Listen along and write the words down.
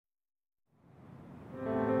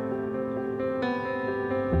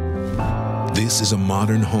This is a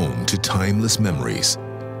modern home to timeless memories,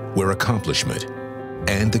 where accomplishment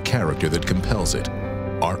and the character that compels it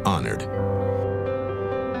are honored.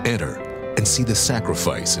 Enter and see the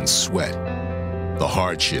sacrifice and sweat, the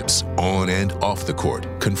hardships on and off the court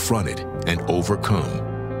confronted and overcome,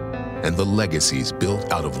 and the legacies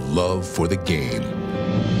built out of love for the game.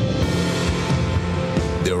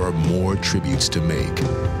 There are more tributes to make,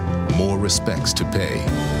 more respects to pay,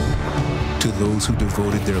 to those who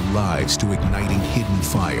devoted their lives to igniting hidden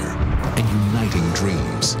fire and uniting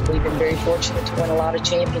dreams. We've been very fortunate to win a lot of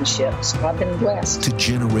championships. I've been blessed. To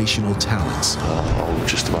generational talents. Owe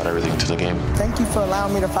just about everything to the game. Thank you for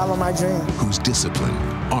allowing me to follow my dream. Whose discipline,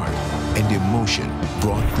 art, and emotion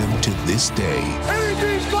brought them to this day.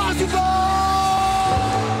 Anything's possible!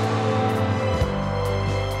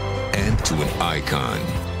 And to an icon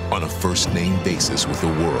on a first-name basis with the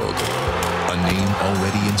world. A name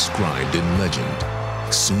already inscribed in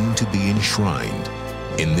legend, soon to be enshrined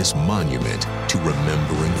in this monument to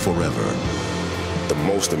remembering forever. The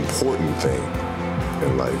most important thing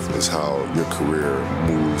in life is how your career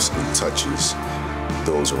moves and touches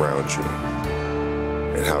those around you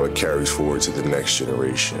and how it carries forward to the next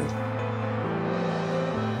generation.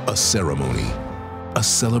 A ceremony, a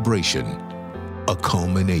celebration, a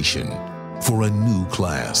culmination for a new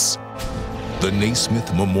class. The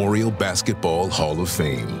Naismith Memorial Basketball Hall of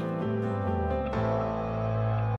Fame.